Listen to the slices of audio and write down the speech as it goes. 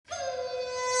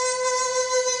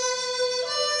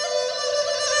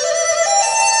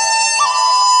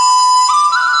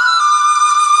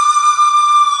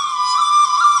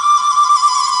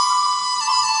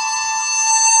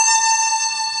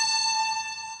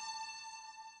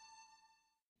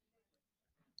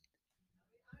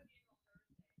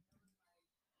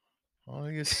Oh,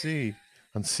 you see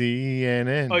on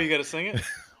CNN. Oh, you got to sing it?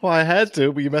 Well, I had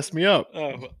to, but you messed me up.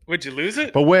 Would you lose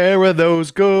it? But where are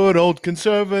those good old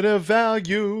conservative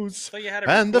values I thought you had it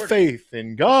and the recorded. faith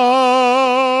in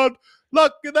God?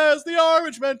 Lucky there's the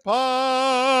Orange Men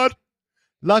Pod.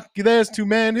 Lucky there's two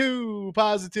men who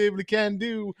positively can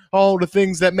do all the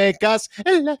things that make us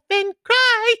laugh and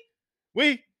cry.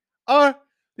 We are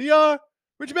the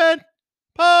Orange Men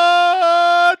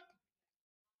Pod.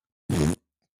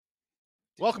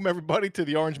 Welcome, everybody, to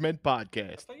the Orange Men I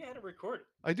Podcast. thought you had it recorded.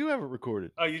 I do have it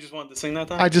recorded. Oh, you just wanted to sing that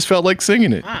time? I just felt like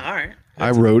singing it. All right. I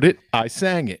wrote it. I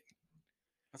sang it.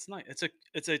 That's nice.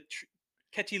 It's a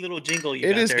catchy little jingle you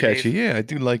It got is there, catchy. Dave. Yeah, I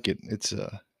do like it. It's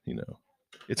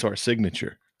it's our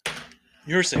signature.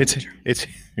 Your signature. It's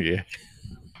yeah.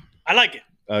 I like it.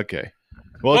 Okay.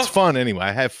 Well, it's fun anyway.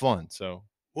 I have fun. So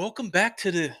welcome back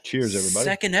to the cheers, everybody.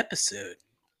 Second episode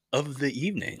of the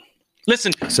evening.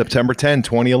 Listen, September 10,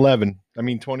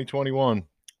 2021.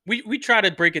 We try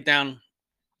to break it down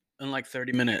in like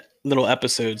 30-minute little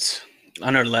episodes.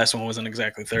 I know the last one wasn't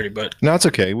exactly 30, but no, it's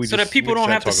okay. That people don't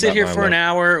have to sit here for an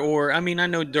hour, or I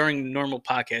know during normal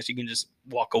podcasts you can just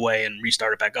walk away and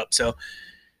restart it back up. So,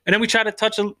 and then we try to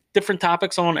touch different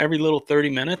topics on every little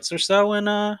 30 minutes or so,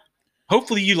 and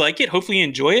hopefully you like it. Hopefully you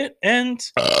enjoy it, and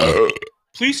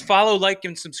please follow, like,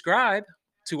 and subscribe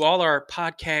to all our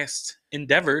podcast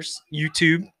endeavors.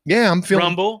 YouTube,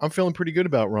 Rumble. I'm feeling pretty good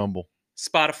about Rumble,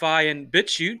 Spotify, and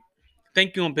BitChute.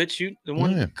 Thank you on BitChute.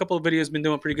 Couple of videos been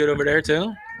doing pretty good over there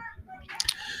too.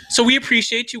 So we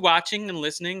appreciate you watching and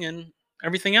listening and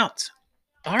everything else.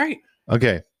 All right.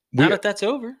 Okay. Now that that's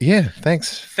over. Yeah.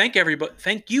 Thanks. Thank everybody.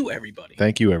 Thank you, everybody.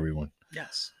 Thank you, everyone.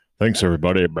 Yes. Thanks,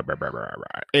 everybody.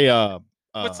 Hey,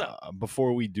 what's up?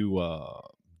 Before we do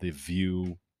the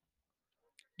view.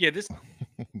 Yeah. This.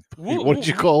 What did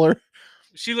you call her?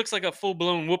 She looks like a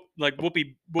full-blown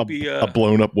Whoopie. A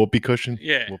blown-up whoopee cushion.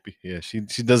 Yeah. Whoopee. Yeah. She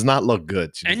does not look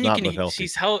good. She does not look healthy.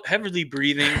 She's heavily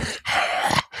breathing.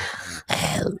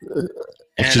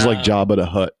 She's like Jabba the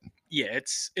Hutt. Yeah,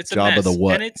 it's a Jabba mess. the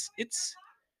what? And it's.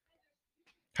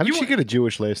 How did she get a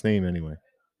Jewish last name anyway?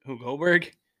 Who,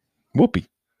 Goldberg? Whoopie.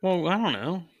 Well, I don't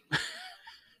know.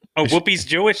 Oh, Whoopie's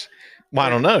Jewish? Well, I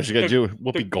don't know. She got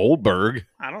Whoopie Goldberg.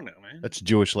 I don't know, man. That's a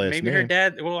Jewish last name. Maybe her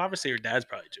dad. Well, obviously her dad's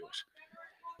probably Jewish.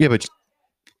 Yeah, but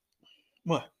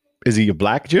what? Is he a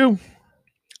black Jew?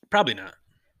 Probably not.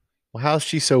 Well, how's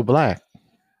she so black?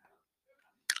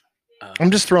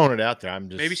 I'm just throwing it out there.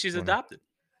 Maybe she's adopted.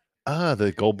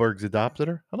 The Goldbergs adopted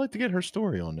her. I'd like to get her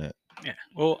story on that. Yeah.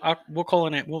 Well, we'll call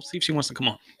in it. We'll see if she wants to come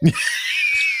on.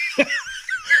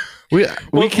 we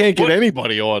can't get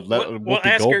anybody on. We'll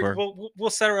ask Goldberg. her.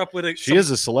 We'll set her up with she is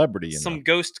a celebrity. Some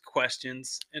ghost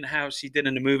questions and how she did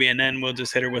in the movie, and then we'll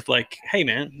just hit her with like, "Hey,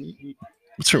 man,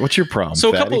 what's your problem?"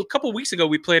 So fatty? a couple weeks ago,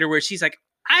 we played her where she's like,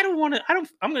 I'm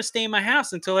going to stay in my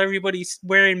house until everybody's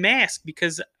wearing masks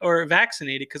or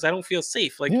vaccinated because I don't feel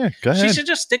safe. Like, yeah, go ahead. She should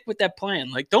just stick with that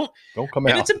plan. Like, don't come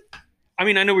out.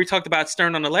 I know we talked about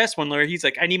Stern on the last one, Larry. He's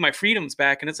like, I need my freedoms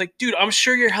back. And it's like, dude, I'm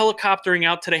sure you're helicoptering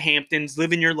out to the Hamptons,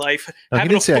 living your life. No, he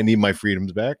didn't say I need my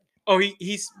freedoms back. Oh,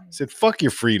 he said, fuck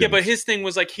your freedom. Yeah, but his thing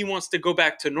was like he wants to go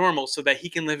back to normal so that he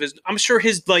can live I'm sure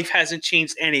his life hasn't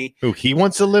changed any. Who, he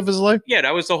wants to live his life? Yeah,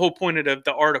 that was the whole point of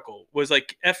the article was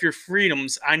like, F your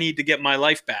freedoms. I need to get my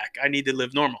life back. I need to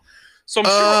live normal. So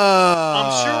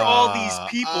I'm sure all these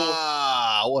people.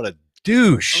 What a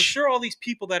douche. I'm sure all these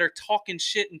people that are talking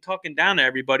shit and talking down to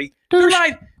everybody,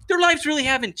 their lives really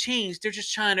haven't changed. They're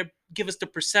just trying to give us the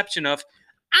perception of,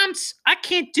 I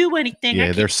can't do anything.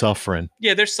 Yeah, they're suffering.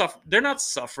 Yeah, they're not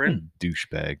suffering.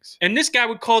 Douchebags. And this guy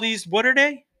would call these, what are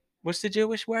they? What's the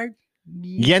Jewish word?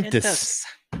 Yentas.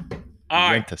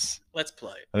 All right, Yentas. let's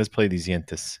play. Let's play these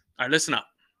Yentas. All right, listen up.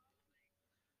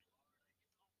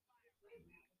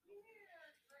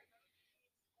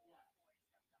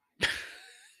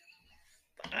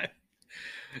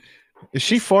 Is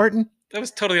she farting? That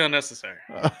was totally unnecessary.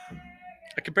 I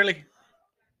could barely.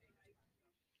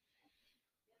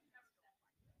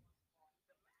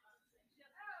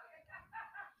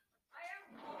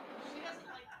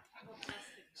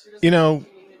 All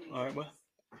right,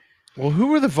 well,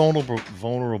 who are the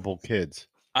vulnerable kids?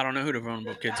 I don't know who the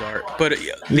vulnerable kids are, but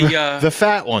the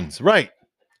fat ones, right?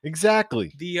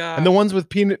 Exactly. And the ones with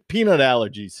peanut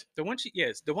allergies. The one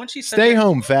she said. Stay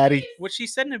home, fatty. What she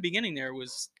said in the beginning there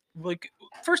was like,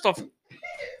 first off,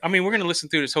 we're gonna listen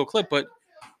through this whole clip, but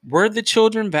were the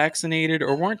children vaccinated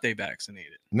or weren't they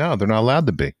vaccinated? No, they're not allowed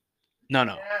to be.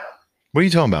 No. What are you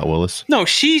talking about, Willis? No,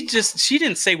 she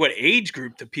didn't say what age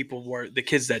group the people were, the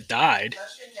kids that died,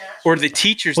 or the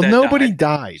teachers. Well, nobody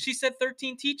died. She said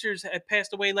 13 teachers had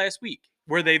passed away last week.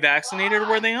 Were they vaccinated or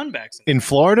were they unvaccinated? In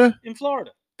Florida? In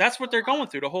Florida. That's what they're going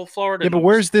through, the whole Florida. Yeah, but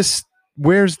where's these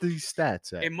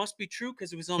stats at? It must be true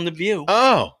because it was on The View.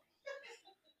 Oh.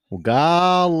 Well,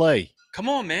 golly. Come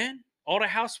on, man. All the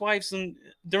housewives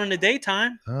during the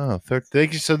daytime. Oh, they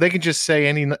can just say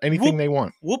anything they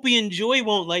want. Whoopi and Joy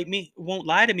won't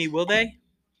lie to me, will they?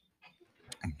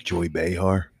 Joy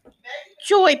Behar.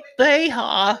 Joy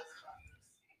Behar.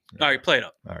 All right, play it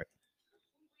up. All right.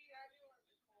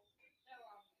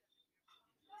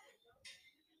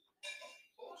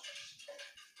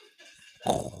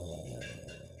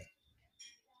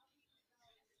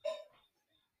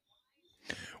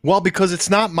 Well, because it's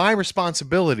not my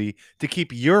responsibility to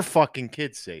keep your fucking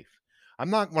kids safe.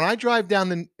 When I drive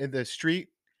down the street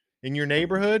in your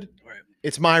neighborhood, right,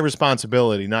 it's my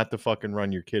responsibility not to fucking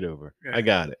run your kid over. Right. I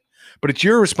got it. But it's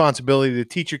your responsibility to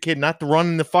teach your kid not to run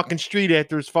in the fucking street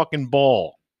after his fucking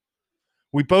ball.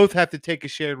 We both have to take a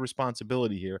shared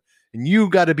responsibility here. And you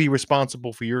got to be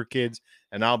responsible for your kids,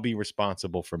 and I'll be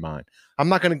responsible for mine. I'm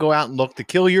not going to go out and look to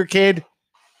kill your kid,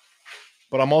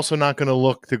 but I'm also not going to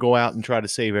look to go out and try to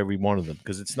save every one of them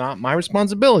because it's not my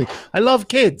responsibility. I love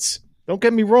kids. Don't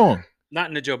get me wrong. Not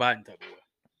in the Joe Biden type of way.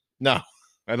 No,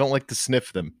 I don't like to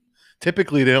sniff them.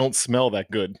 Typically, they don't smell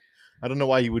that good. I don't know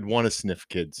why you would want to sniff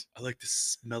kids. I like to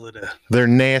smell it. They're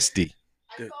nasty.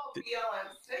 I saw a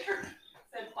BLM sticker that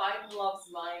said Biden loves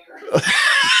minors.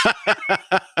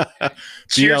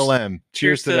 BLM.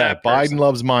 Cheers to that. Biden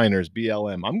loves minors.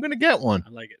 BLM. I'm going to get one.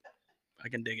 I like it. I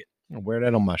can dig it. I'll wear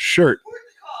that on my shirt.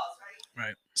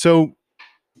 Right. So,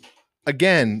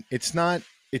 again, it's not,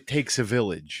 it takes a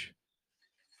village.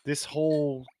 This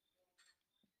whole,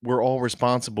 we're all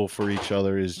responsible for each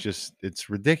other is just, it's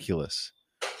ridiculous.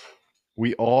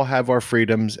 We all have our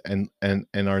freedoms and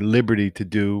our liberty to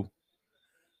do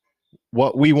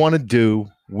what we want to do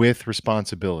with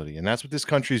responsibility. And that's what this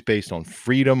country is based on,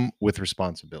 freedom with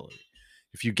responsibility.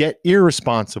 If you get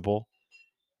irresponsible,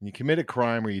 you commit a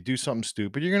crime or you do something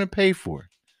stupid, you're going to pay for it.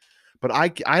 But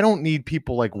I don't need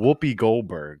people like Whoopi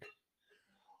Goldberg,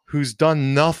 who's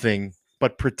done nothing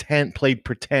but played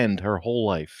pretend her whole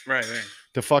life. Right.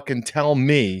 To fucking tell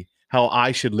me how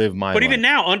I should live my life. But even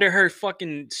now, under her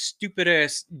fucking stupid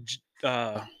ass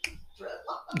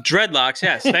dreadlocks,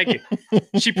 yes, thank you.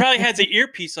 She probably has an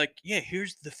earpiece like, yeah,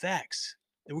 here's the facts.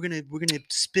 And we're gonna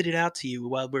spit it out to you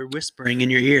while we're whispering in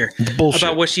your ear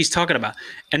about what she's talking about.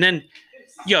 And then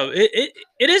it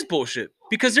is bullshit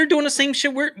because they're doing the same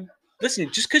shit.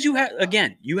 Listen, just because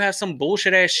you have some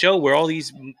bullshit ass show where all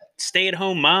these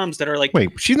stay-at-home moms that are like, wait,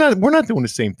 we're not doing the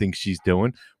same thing she's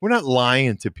doing. We're not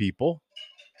lying to people.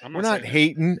 We're not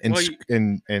hating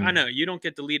and I know you don't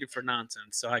get deleted for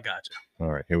nonsense, so I got you.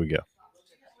 All right, here we go.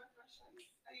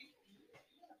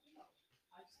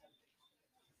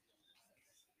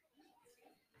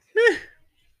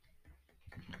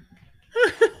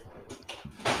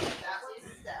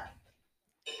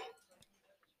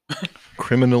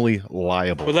 Criminally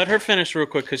liable. Well, let her finish real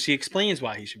quick because she explains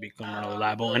why he should be criminally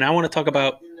liable, and I want to talk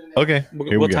about. Okay,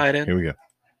 we'll tie it in. Here we go.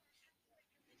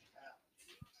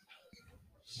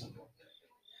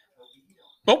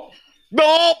 Oh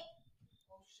no!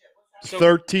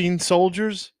 13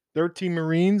 soldiers, 13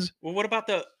 Marines. Well, what about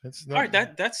the? All right,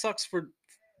 that sucks for.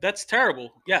 That's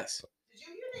terrible. Yes,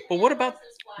 but what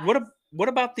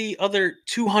about the other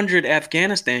 200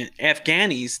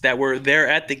 Afghanis that were there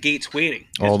at the gates waiting?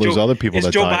 All those other people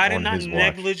that died on his watch. Is Joe Biden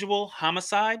not negligible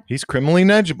homicide? He's criminally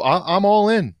negligible. I'm all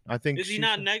in. I think. Is he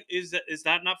not? Is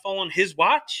that not fall on his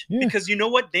watch? Yeah. Because you know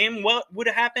what? Damn, what would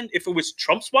have happened if it was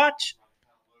Trump's watch?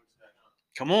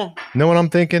 Come on. You know what I'm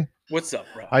thinking? What's up,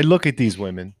 bro? I look at these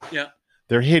women. Yeah.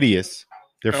 They're hideous.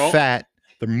 They're fat.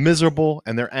 They're miserable,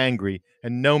 and they're angry,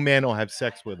 and no man will have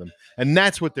sex with them. And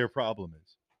that's what their problem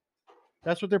is.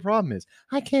 That's what their problem is.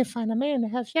 I can't find a man to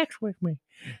have sex with me.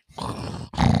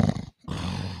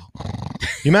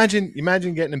 Imagine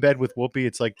getting in bed with Whoopi.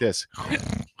 It's like this.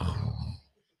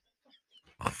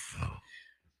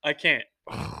 I can't.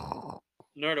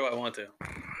 Nor do I want to.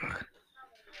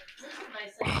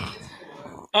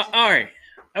 All right.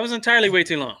 That was entirely way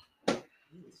too long.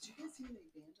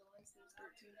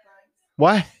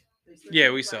 What?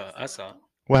 Yeah, we saw it. I saw it.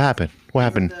 What happened? What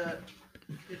happened?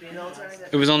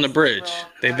 It was on the bridge.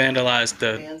 They vandalized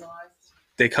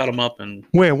they cut them up and.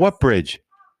 Where? What bridge?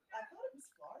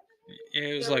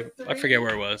 It was like I forget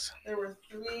where it was. There were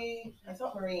 3, I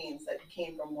thought, Marines that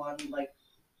came from one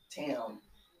town,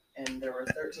 and there were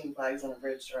 13 flags on a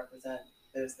bridge to represent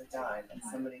those that died, and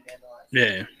somebody vandalized.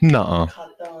 Yeah. Nuh-uh.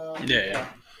 Cut them. Yeah.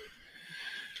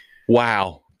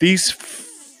 Wow. These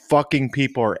fucking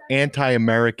people are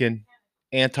anti-American,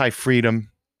 anti-freedom.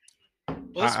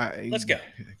 Let's go.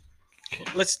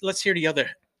 Let's hear the other.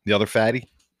 The other fatty?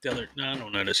 No, I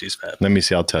don't know that she's fat. Let me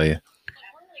see. I'll tell you.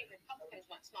 Normally, Republicans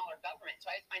want smaller government, so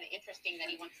I find it interesting that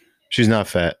he wants. She's not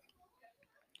fat.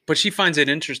 But she finds it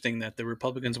interesting that the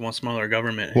Republicans want smaller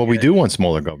government. Well, we do want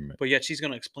smaller government. But yet she's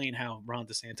going to explain how Ron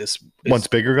DeSantis wants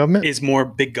bigger government? Is more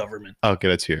big government. Okay,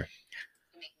 let's hear.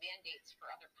 To make mandates for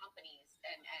other companies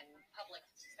and public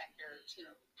sector to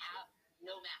have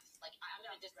no masks. Like, I'm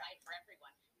going to decide for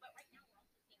everyone. But right now, we're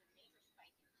also seeing a major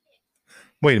spike in kids.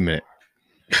 Wait a minute.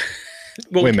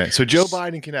 Well, Wait a minute. So Joe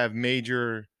Biden can have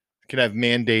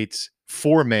mandates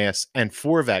for masks and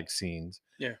for vaccines.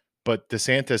 Yeah. But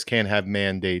DeSantis can't have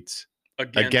mandates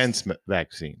against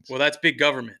vaccines. Well, that's big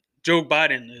government. Joe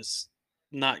Biden is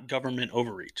not government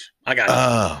overreach. I got it.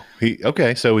 Oh,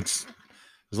 okay. So it's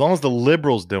as long as the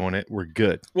liberals doing it, we're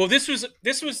good. Well, this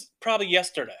was probably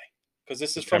yesterday because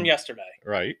this is from yesterday,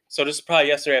 right? So this is probably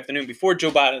yesterday afternoon before Joe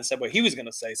Biden said what he was going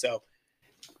to say. So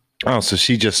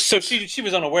she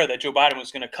was unaware that Joe Biden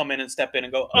was going to come in and step in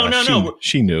and go, oh no,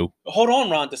 she knew. Hold on,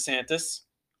 Ron DeSantis,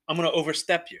 I'm going to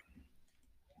overstep you.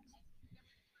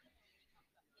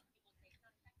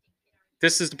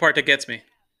 This is the part that gets me.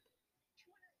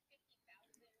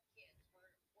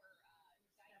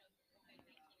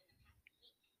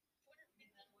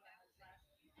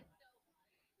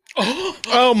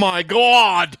 Oh my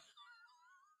God.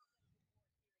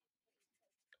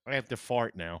 I have to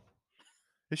fart now.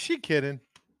 Is she kidding?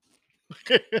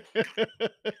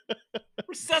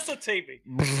 Resuscitate me.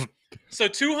 So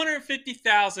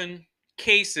 250,000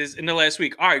 cases in the last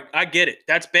week. All right, I get it.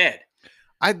 That's bad.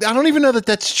 I don't even know that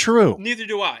that's true. Neither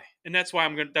do I, and that's where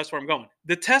I'm going.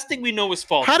 The testing we know is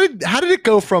false. How did it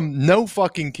go from no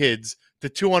fucking kids to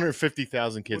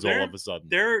 250,000 kids all of a sudden?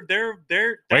 They're.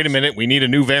 Wait a minute, we need a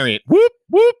new variant. Whoop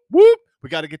whoop whoop. We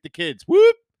got to get the kids.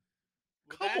 Whoop.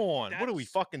 Come on, what are we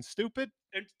fucking stupid?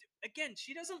 And again,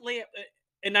 she doesn't lay.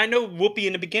 And I know Whoopi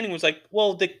in the beginning was like,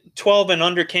 "Well, the 12 and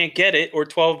under can't get it, or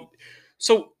 12."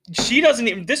 So she doesn't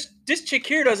even. This chick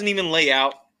here doesn't even lay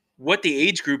out what the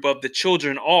age group of the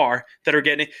children are that are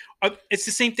getting it. It's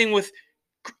the same thing with,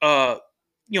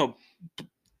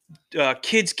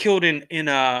 kids killed in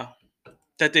that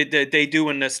they do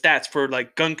in the stats for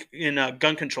like gun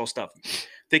control stuff.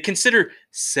 They consider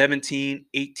 17,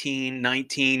 18,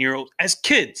 19-year-olds as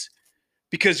kids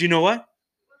because you know what?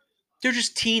 They're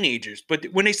just teenagers. But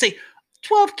when they say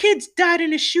 12 kids died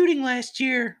in a shooting last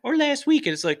year or last week,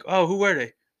 and it's like, oh, who were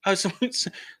they? Oh, some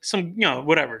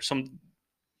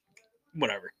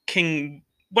whatever, king,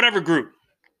 whatever group.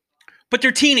 But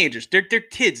they're teenagers. They're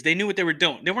kids. They knew what they were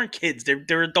doing. They weren't kids.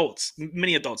 They're adults.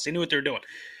 Many adults. They knew what they were doing.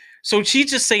 So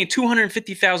she's just saying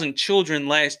 250,000 children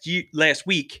last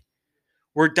week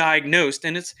were diagnosed,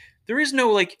 and there is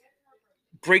no like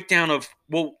breakdown of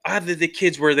either the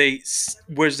kids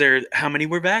how many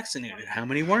were vaccinated, how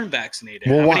many weren't vaccinated,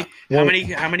 how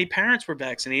many parents were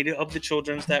vaccinated of the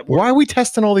children that were. Why are we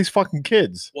testing all these fucking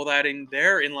kids? Well,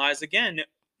 therein lies again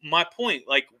my point.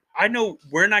 Like, I know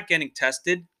we're not getting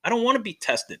tested. I don't want to be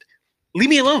tested. Leave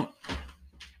me alone.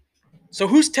 So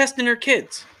who's testing their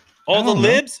kids? All the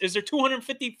libs? Is there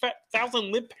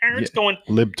 250,000 lib parents going?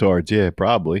 Libtards, yeah,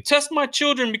 probably. Test my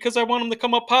children because I want them to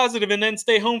come up positive and then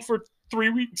stay home for 3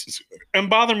 weeks and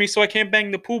bother me so I can't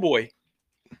bang the pool boy.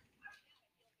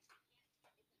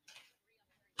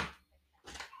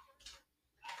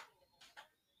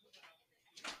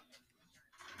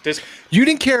 You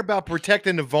didn't care about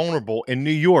protecting the vulnerable in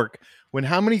New York when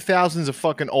how many thousands of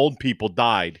fucking old people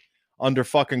died under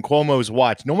fucking Cuomo's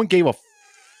watch? No one gave a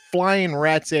flying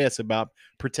rat's ass about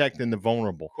protecting the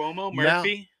vulnerable. Cuomo,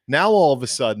 Murphy. Now all of a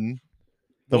sudden,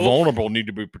 the vulnerable need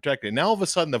to be protected. Now all of a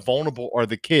sudden, the vulnerable are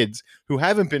the kids who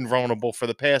haven't been vulnerable for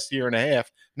the past year and a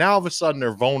half. Now all of a sudden,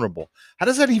 they're vulnerable. How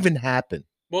does that even happen?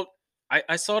 Well,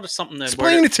 I saw something that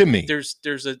explain it to me.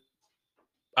 There's a.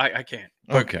 I can't.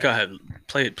 Okay, go ahead.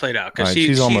 Play it out because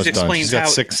she's almost done. She's got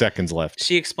 6 seconds left.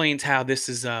 She explains how this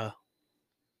is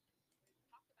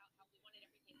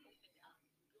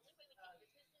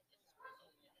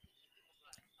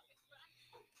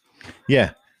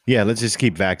Yeah, let's just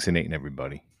keep vaccinating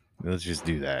everybody. Let's just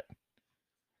do that.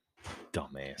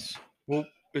 Dumbass. Well,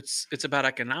 it's about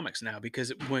economics now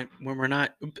because when we're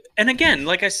not, and again,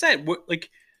 like I said,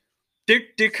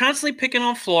 they're constantly picking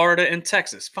on Florida and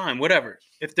Texas. Fine, whatever.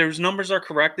 If those numbers are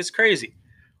correct, it's crazy.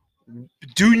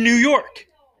 Do New York.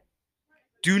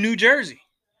 Do New Jersey.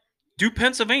 Do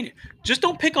Pennsylvania. Just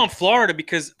don't pick on Florida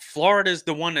because Florida is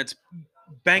the one that's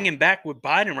banging back with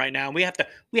Biden right now. We have to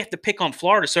pick on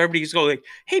Florida so everybody's going like,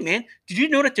 hey man, did you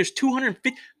know that there's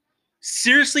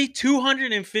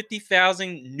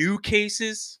 250,000 new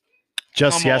cases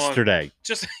just yesterday?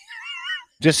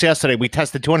 Just yesterday, we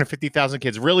tested 250,000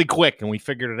 kids really quick, and we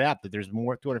figured it out that there's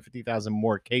 250,000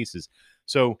 more cases.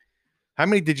 So, how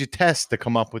many did you test to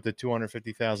come up with the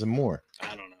 250,000 more?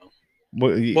 I don't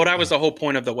know. Well, that was the whole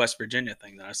point of the West Virginia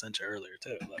thing that I sent you earlier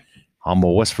too. Like, I'm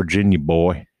a West Virginia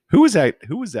boy. Who was that?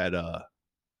 Who was that? The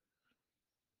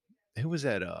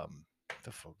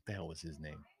hell was his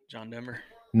name? John Denver.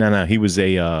 No, he was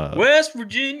a West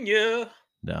Virginia.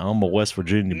 No, I'm a West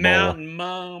Virginia boy. Mountain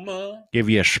Mama. Give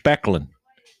you a speckling.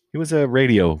 He was a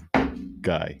radio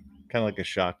guy, kind of like a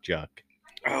shock jock.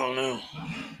 I don't know.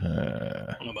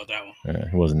 I don't know about that one.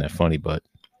 It wasn't that funny, but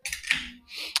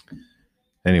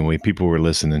anyway, people were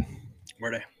listening.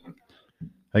 Were they?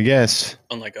 I guess.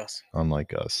 Unlike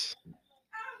us.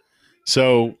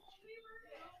 So,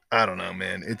 I don't know,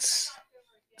 man. It's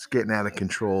getting out of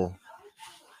control.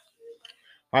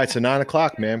 All right, so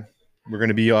 9:00, man. We're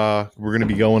gonna be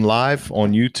going live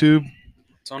on YouTube.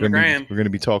 It's on the gram. We're gonna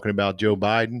be talking about Joe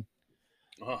Biden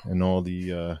and all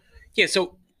the. Yeah.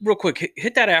 So real quick,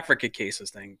 hit that Africa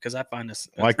cases thing because I find this.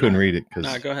 Well, I couldn't read it because.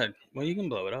 No, go ahead. Well, you can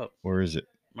blow it up. Where is it?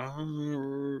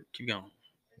 Keep going.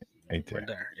 Right there. Right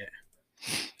there. Yeah.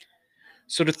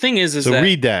 So the thing is so that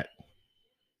read that.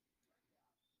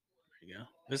 There you go.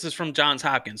 This is from Johns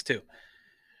Hopkins too.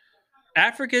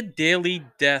 Africa daily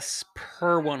deaths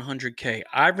per 100K.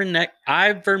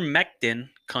 Ivermectin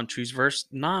countries versus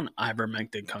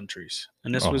non-ivermectin countries.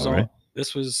 And this was right.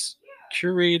 This was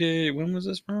curated. When was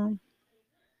this from?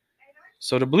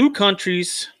 So the blue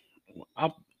countries,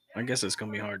 I guess it's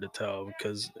gonna be hard to tell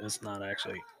because it's not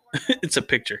actually. It's a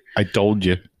picture. I told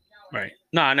you. Right.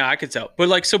 No, I could tell. But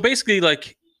like, so basically,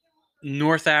 like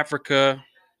North Africa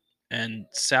and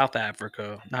South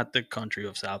Africa, not the country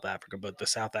of South Africa, but the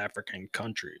South African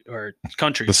countries.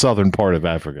 The southern part of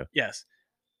Africa. Yes.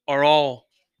 Are all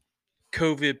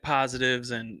COVID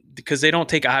positives, and because they don't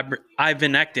take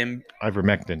ivermectin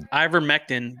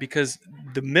because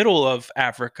the middle of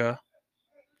Africa,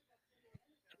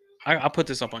 I'll put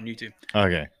this up on YouTube.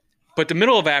 Okay. But the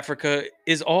middle of Africa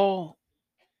is all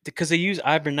because they use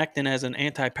ivermectin as an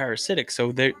anti-parasitic.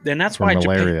 So that's for why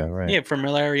malaria, Japan, right? Yeah, for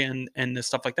malaria and the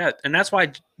stuff like that. And that's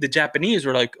why the Japanese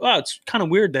were like, oh, it's kind of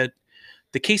weird that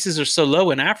the cases are so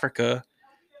low in Africa.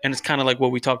 And it's kind of like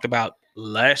what we talked about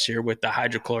last year with the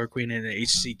hydrochloroquine and the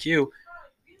HCQ,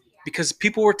 because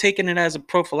people were taking it as a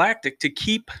prophylactic to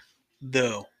keep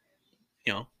the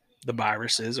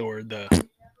viruses or the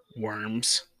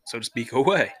worms, so to speak,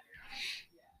 away.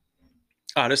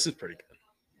 Oh, this is pretty good.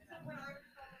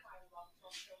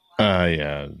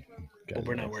 Yeah. But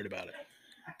we're not worried about it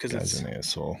because it's an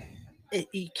asshole.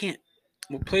 You can't.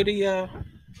 We'll play the. I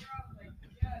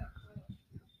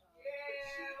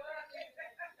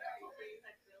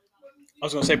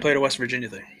was gonna say play the West Virginia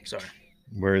thing. Sorry.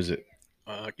 Where is it?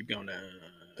 Keep going.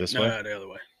 This way? The other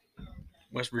way.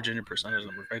 West Virginia percentage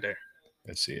number right there.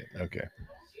 I see it. Okay.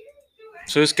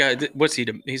 So this guy, what's he?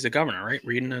 He's the governor, right?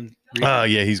 Reading. Yeah,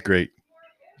 he's great.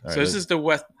 So this is the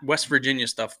West Virginia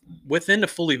stuff within the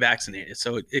fully vaccinated.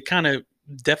 So it kind of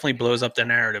definitely blows up the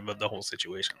narrative of the whole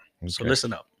situation. Okay. So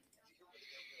listen up.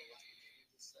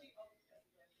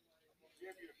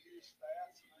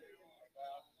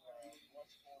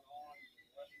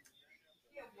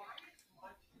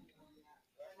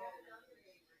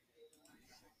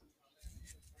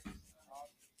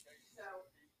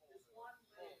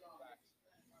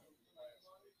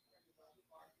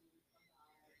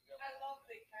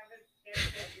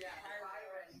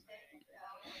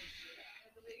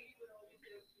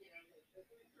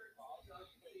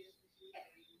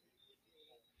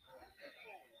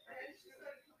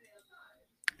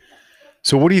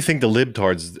 So what do you think the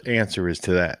libtards' answer is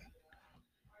to that?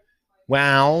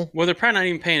 Well, they're probably not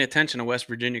even paying attention to West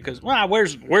Virginia because,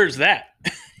 where's that?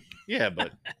 Yeah,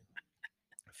 but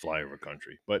flyover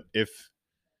country. But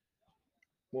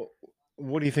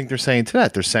what do you think they're saying to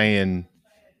that? They're saying,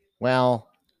 well,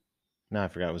 no, I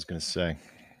forgot what I was going to say.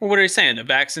 Well, what are they saying? The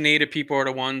vaccinated people are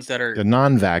the ones that are... The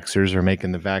non-vaxxers are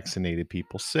making the vaccinated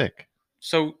people sick.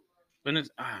 So, when it's...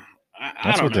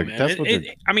 I don't know, man.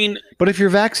 I mean... But if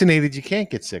you're vaccinated, you can't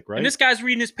get sick, right? And this guy's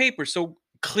reading his paper, so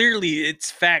clearly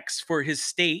it's facts for his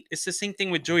state. It's the same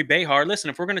thing with Joey Behar. Listen,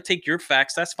 if we're going to take your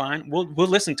facts, that's fine. We'll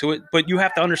listen to it. But you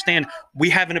have to understand, we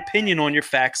have an opinion on your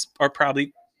facts are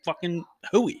probably fucking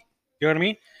hooey. You know what I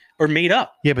mean? Or made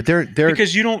up. Yeah, but they're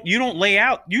because you don't lay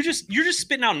out. You're just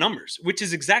spitting out numbers, which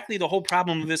is exactly the whole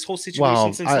problem of this whole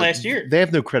situation since last year. They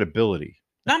have no credibility.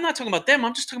 No, I'm not talking about them.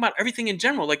 I'm just talking about everything in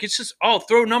general. Like it's just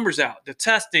throw numbers out. The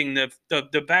testing, the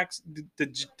backs,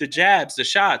 the jabs, the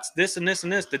shots, this and this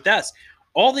and this, the deaths.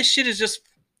 All this shit is just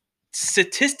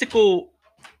statistical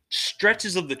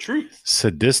stretches of the truth.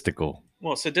 Sadistical.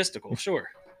 Well, sadistical, sure.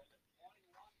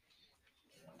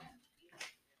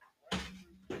 Are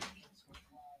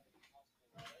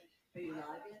you live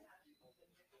yet?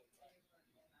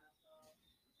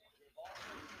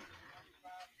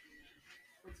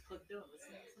 What's Cliff doing?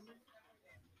 Listening to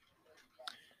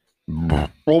something?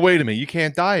 Well, wait a minute. You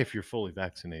can't die if you're fully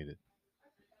vaccinated.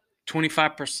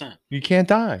 25%. You can't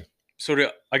die. So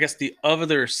I guess the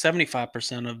other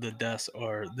 75% of the deaths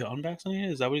are the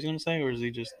unvaccinated. Is that what he's going to say, or is he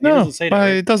just? He No, doesn't say that. but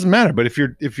Right? it doesn't matter. But if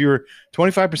you're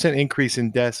 25% increase in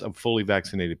deaths of fully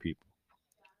vaccinated people,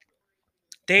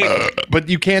 but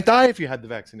you can't die if you had the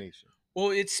vaccination. Well,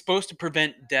 it's supposed to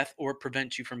prevent death or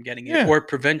prevent you from getting it, Yeah. or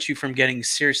prevent you from getting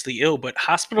seriously ill. But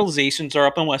hospitalizations are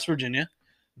up in West Virginia.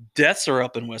 Deaths are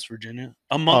up in West Virginia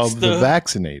amongst Of the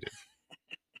vaccinated.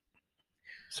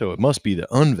 So it must be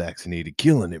the unvaccinated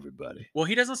killing everybody. Well,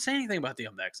 he doesn't say anything about the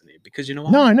unvaccinated because you know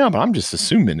why? No, I know, but I'm just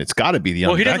assuming it's got to be the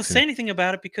Well, he unvaccinated. doesn't say anything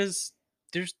about it because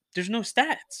there's no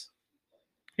stats.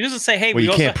 He doesn't say, "Hey, Well,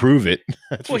 you can't prove it.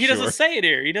 That's Well, for he doesn't sure. say it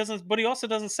here. He doesn't, but he also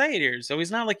doesn't say it here. So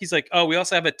he's not like he's like, oh, we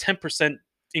also have a 10%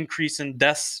 increase in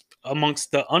deaths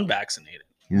amongst the unvaccinated.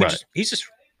 Right. He's just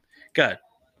good.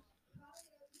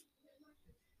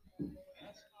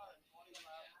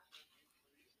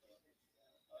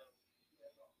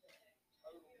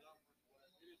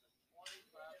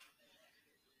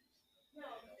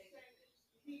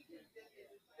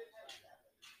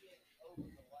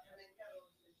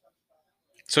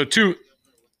 So two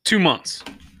months.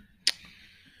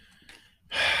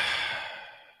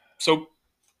 So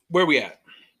where are we at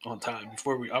on time?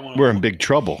 We're in big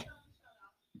trouble.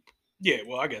 Yeah,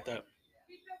 well, I get that.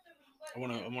 I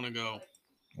wanna go.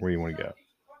 Where do you want to go?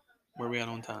 Where are we at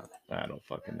on time? I don't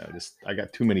fucking know. I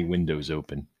got too many windows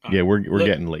open. All Yeah, right. we're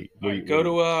getting late.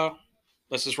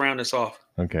 Let's just round this off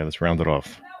Okay, let's round it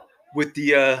off. with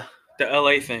the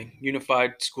LA thing,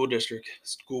 Unified School District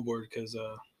School Board, because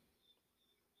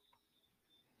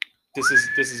this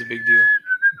is a big deal.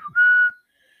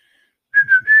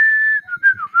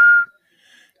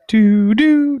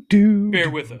 Bear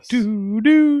with us.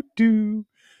 Right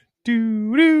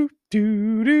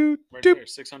there,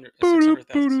 600,000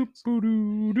 seats. All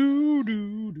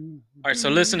right, so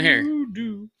listen here.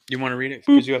 You want to read it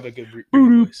because you have a good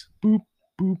reading voice.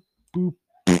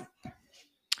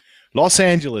 Los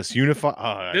Angeles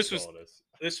Unified. This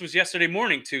was yesterday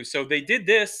morning too. So they did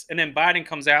this, and then Biden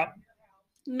comes out,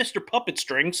 Mr. Puppet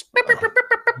Strings.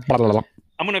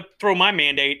 I'm gonna throw my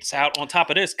mandates out on top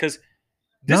of this because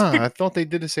I thought they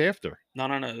did this after.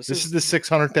 No. This is the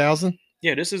 600,000.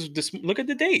 Yeah, this is this. Look at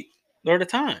the date or the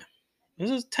time. This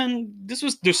is 10. This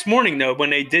was this morning though when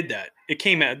they did that. It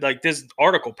came out like this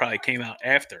article probably came out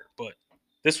after, but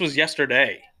this was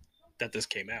yesterday that this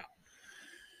came out.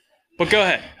 But go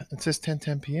ahead. It says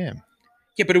 10:10 p.m.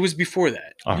 Yeah, but it was before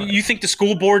that. All right. You think the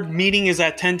school board meeting is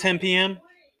at 10:10 p.m.?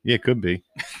 Yeah, it could be.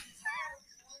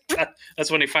 That's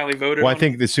when they finally voted. Well, I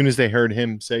think as soon as they heard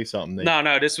him say something,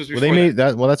 no, this was before. Well, they made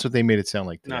that. Well, that's what they made it sound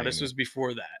like. Today, No, this was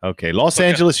before that. Okay, Los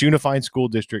Angeles Unified School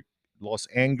District, Los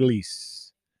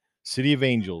Angeles, City of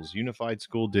Angels Unified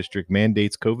School District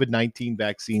mandates COVID-19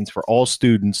 vaccines for all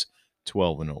students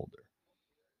 12 and older.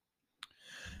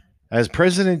 As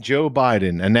President Joe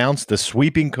Biden announced the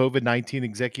sweeping COVID-19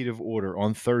 executive order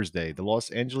on Thursday, the Los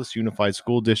Angeles Unified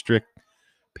School District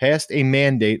passed a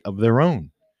mandate of their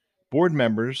own. Board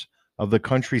members of the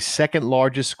country's second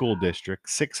largest school district,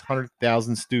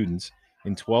 600,000 students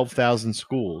in 12,000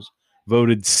 schools,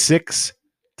 voted 6-0.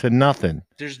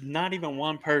 There's not even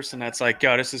one person that's like,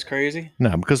 yo, this is crazy.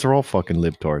 No, because they're all fucking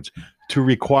libtards. To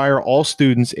require all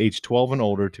students aged 12 and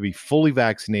older to be fully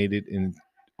vaccinated in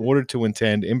order to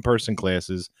attend in-person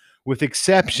classes, with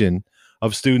exception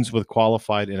of students with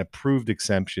qualified and approved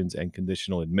exemptions and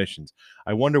conditional admissions.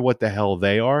 I wonder what the hell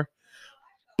they are.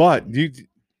 But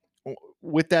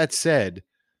with that said,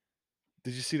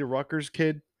 did you see the Rutgers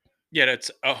kid? Yeah, that's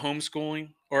a homeschooling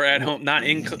or at home, not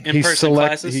in-person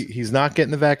classes. He's not getting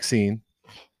the vaccine,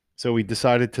 so he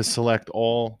decided to select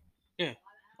all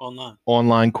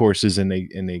online courses, and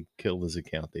they killed his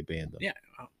account. They banned him. Yeah.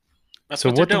 That's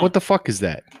so what the fuck is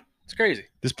that? It's crazy.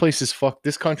 This place is fucked.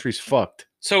 This country's fucked.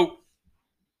 So,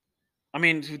 I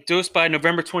mean, do this by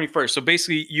November 21st. So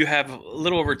basically, you have a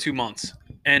little over 2 months,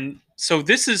 and so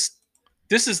this is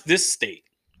this state,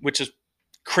 which is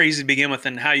crazy to begin with,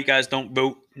 and how you guys don't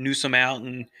vote Newsom out,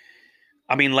 and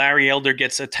I mean, Larry Elder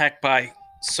gets attacked by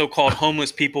so-called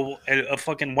homeless people, a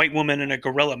fucking white woman in a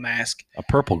gorilla mask, a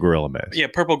purple gorilla mask. Yeah,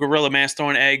 purple gorilla mask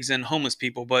throwing eggs and homeless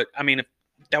people. But I mean, if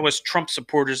that was Trump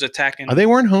supporters attacking. They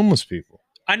weren't homeless people.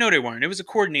 I know they weren't. It was a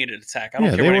coordinated attack. I don't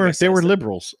care they what were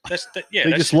liberals. They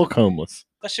just look homeless.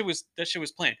 That shit was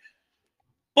playing.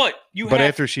 But But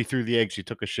after she threw the egg, she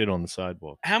took a shit on the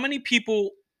sidewalk. how many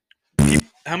people?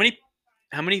 How many?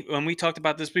 When we talked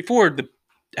about this before, the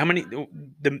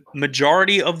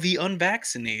majority of the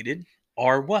unvaccinated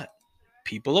are what?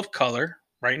 People of color.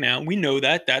 Right now, we know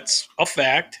that that's a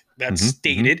fact. That's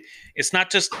stated. It's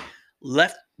not just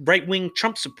right wing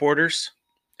Trump supporters.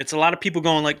 It's a lot of people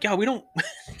going like, "Yeah, we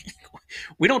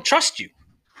don't trust you.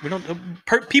 We don't."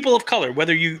 People of color,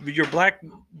 whether you're black,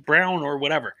 brown, or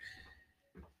whatever,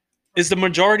 is the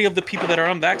majority of the people that are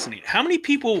unvaccinated. How many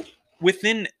people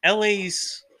within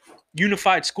LA's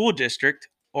unified school district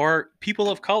are people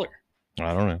of color?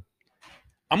 I don't know.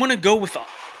 I'm going to go with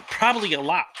probably a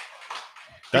lot.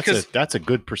 That's a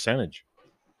good percentage.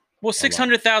 Well,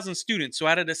 600,000 students. So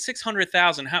out of the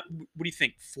 600,000, what do you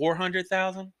think?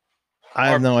 400,000? I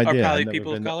have no idea. Are probably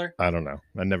people of color? I don't know.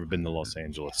 I've never been to Los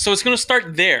Angeles. So it's going to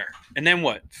start there. And then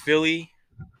what? Philly?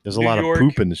 There's a lot of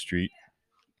poop in the street.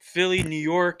 Philly, New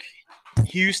York,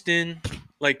 Houston.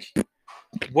 Like,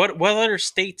 what other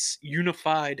states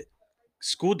unified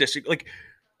school district? Like,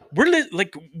 we're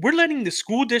letting the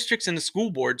school districts and the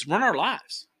school boards run our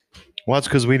lives. Well, that's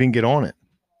because we didn't get on it.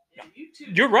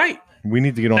 You're right. We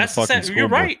need to get on the fucking school You're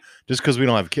board. right. Just because we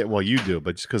don't have kids. Well, you do,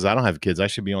 but just because I don't have kids, I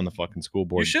should be on the fucking school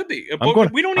board. You should be. I'm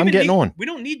getting on. We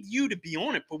don't need you to be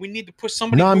on it, but we need to push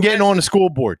somebody. No, I'm getting on the school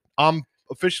board. I'm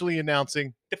officially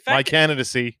announcing my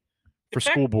candidacy for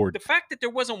school board. The fact that there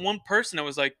wasn't one person that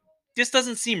was like, this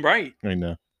doesn't seem right. I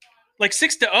know. Like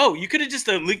 6-0, you could have just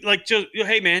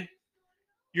hey man,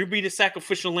 you'll be the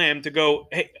sacrificial lamb to go.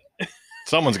 Hey.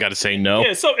 Someone's got to say no.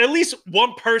 Yeah, so at least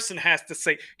one person has to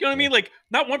say. You know what I mean? Like,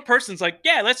 not one person's like,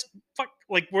 yeah, let's fuck.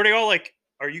 Like, were they all like,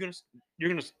 you're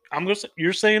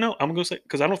saying no? I'm gonna say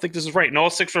because I don't think this is right. And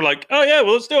all 6 are like, oh yeah,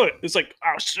 well let's do it. It's like,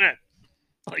 oh shit.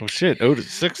 Like, oh shit, Otis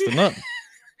 6-0.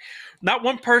 Not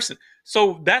one person.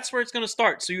 So that's where it's gonna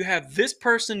start. So you have this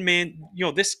person, man. You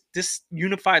know this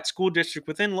unified school district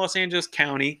within Los Angeles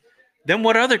County. Then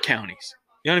what other counties?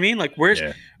 You know what I mean? Like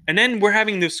and then we're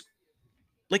having this.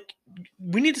 Like,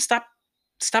 we need to stop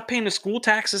paying the school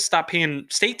taxes, stop paying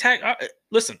state tax.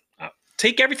 Listen,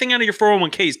 take everything out of your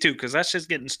 401ks too, because that's just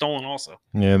getting stolen also.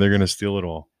 Yeah, they're gonna steal it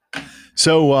all.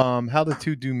 So, how the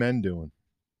two do men doing?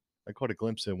 I caught a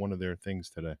glimpse of one of their things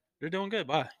today. They're doing good.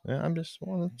 Bye. Yeah, I'm just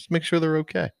want to make sure they're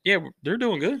okay. Yeah, they're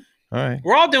doing good. All right,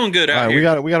 we're all doing good out here.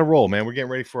 We got to roll, man. We're getting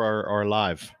ready for our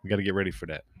live. We got to get ready for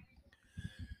that.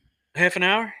 Half an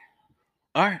hour.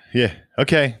 All right. Yeah.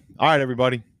 Okay. All right,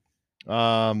 everybody.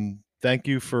 Thank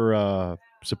you for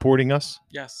supporting us.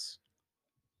 Yes.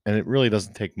 And it really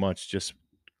doesn't take much. Just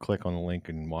click on the link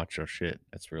and watch our shit.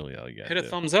 That's really all you got. Hit a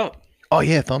thumbs up. Oh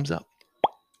yeah, thumbs up.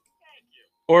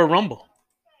 Or a rumble.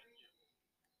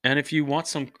 And if you want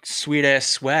some sweet ass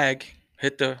swag,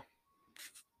 hit the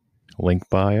link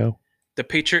bio. The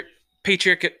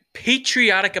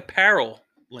patriotic apparel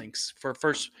links for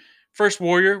First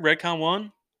Warrior, Redcon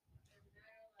 1,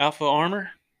 Alpha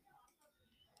Armor.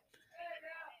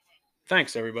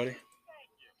 Thanks, everybody.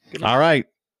 All right.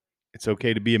 It's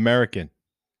okay to be American.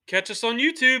 Catch us on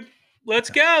YouTube. Let's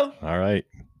go. All right.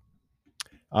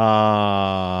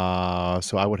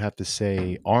 So I would have to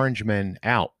say Orange Men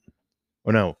out.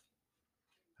 Oh, no.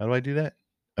 How do I do that?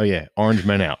 Oh, yeah. Orange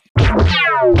Men out.